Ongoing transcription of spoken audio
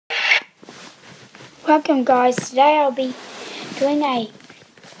Welcome guys, today I'll be doing okay,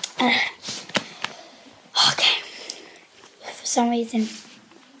 for some reason,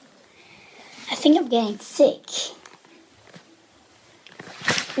 I think I'm getting sick.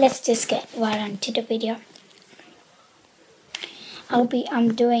 Let's just get right on to the video.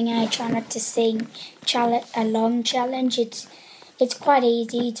 I'm doing a try not to sing a long challenge. It's quite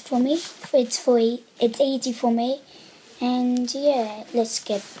easy for me. It's easy for me, and yeah, let's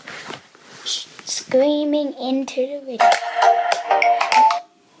get screaming into the video.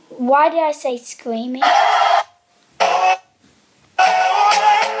 Why did I say screaming? I'm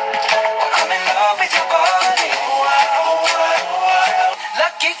in love with your body.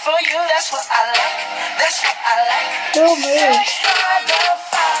 Lucky for you, that's what I like. That's what I like. Don't move.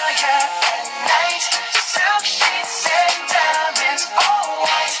 Silk sheets and diamonds, all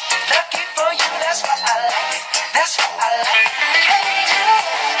white. Lucky for you, that's what I like. That's what I like. Hey,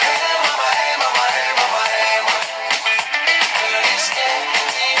 mama, hey, mama, hey, mama, hey, mama. Girl, it's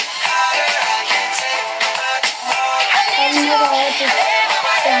getting hotter. I can't take much more. I've never heard this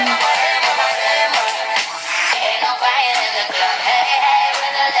song. Ain't no crying in the club. Hey, hey,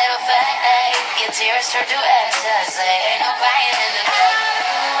 with a little fat, hey. Your tears turn to ecstasy. Ain't no crying in the club.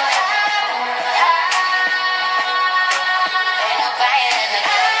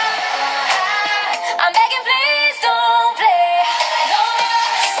 I'm begging, please don't play. No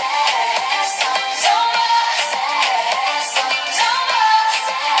more sad songs. No more sad songs. No more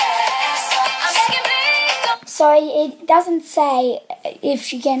sad songs. I'm begging, please don't. So it doesn't say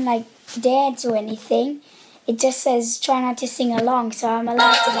if you can like dance or anything. It just says try not to sing along, so I'm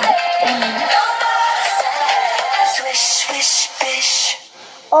allowed to like dance. No more sad. Swish, swish, bish.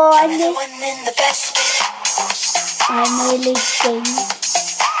 Oh, I'm the one in the best. I nearly sing.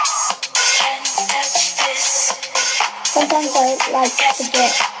 Can't touch this. Sometimes I like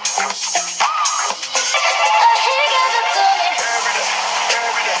forget. He gave it to me.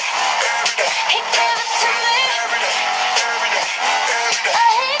 He gave it to me.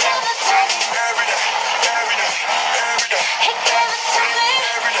 He gave it to me. He gave it to me.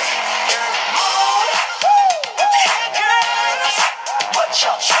 Hey girls, what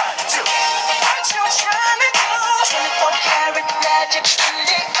y'all trying to do? What you trying to do? 24 karat magic in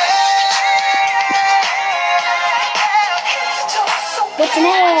the What's in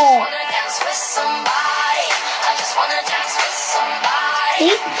it? dance with somebody. I just wanna dance with somebody.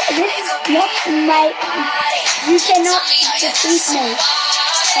 See, this is not my. You cannot defeat me.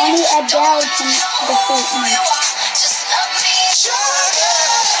 Only Adele can defeat me. Just love me, sugar.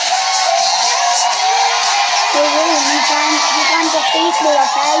 For real, you can't defeat me,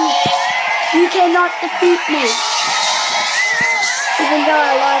 okay? You cannot defeat me. Even though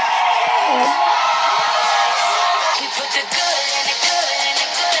I like We put the good in the good in the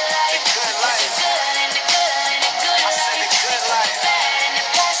good life. Good life. Good in the good in the good life. Good life. Bad in the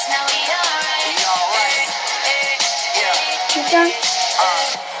past, now we alright. We alright. you can.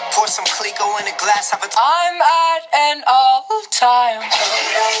 Pour some Clico in a glass, have a I'm at an all-time. I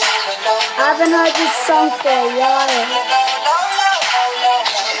haven't heard this song for a while.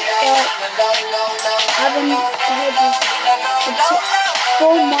 I haven't heard this for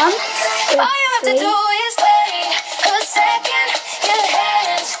 4 months. All you have to do is wait a second. Your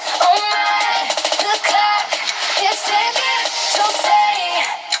hands on mine. The clock is ticking, so stay.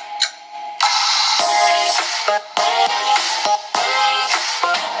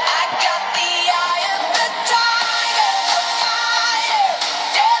 I got the eye of the tiger, the fire,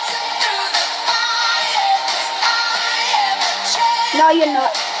 dancing through the fire. 'Cause I am a champion, No, you're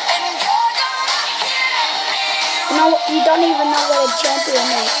not. and you're gonna hear me. No, you don't even know what a champion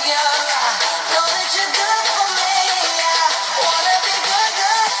is. Know that you're good for me. Wanna be good,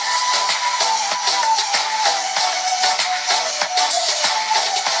 good.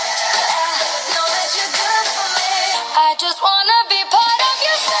 Know that you're good for me. I just wanna be part of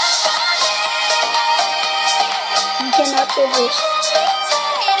your symphony. You cannot do this.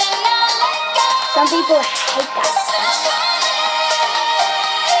 Some people hate that.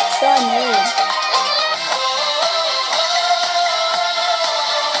 So annoying.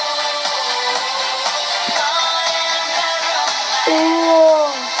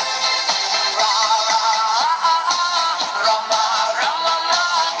 Ooh.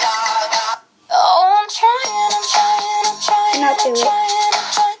 Oh, I'm trying. Cannot do it.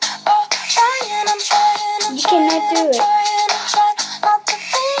 Oh, trying. You cannot do it. Not to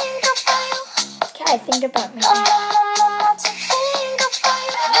think about you. Okay, think about me. Not to think about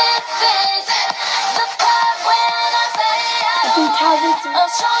you. This is the part when I say I can tell this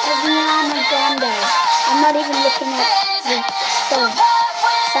is Ariana Grande. I'm not even looking at the song.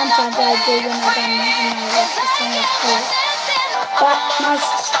 Sometimes I I do when I don't know what the song is called. But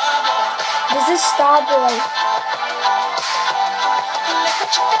this is Starboy.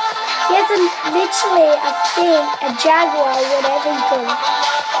 He has literally a thing, a Jaguar, whatever you call it.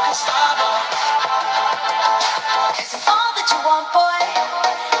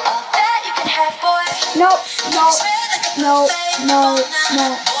 No.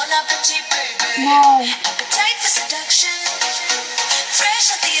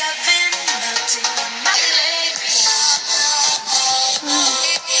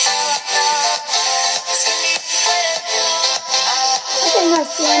 I think my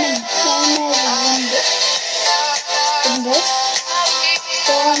son in this.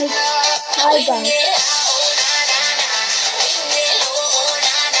 Sonic Highball.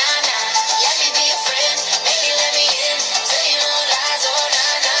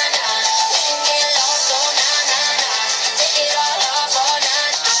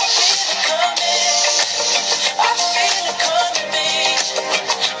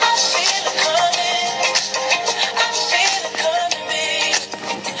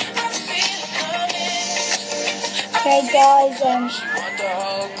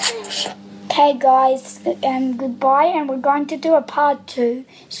 Okay guys, goodbye, and we're going to do a part 2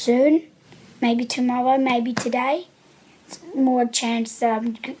 soon. Maybe tomorrow, maybe today. More chance that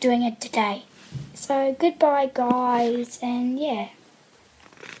I'm doing it today. So goodbye guys, and yeah.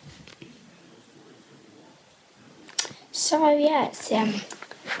 So yes,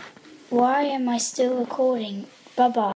 why am I still recording? Bye bye.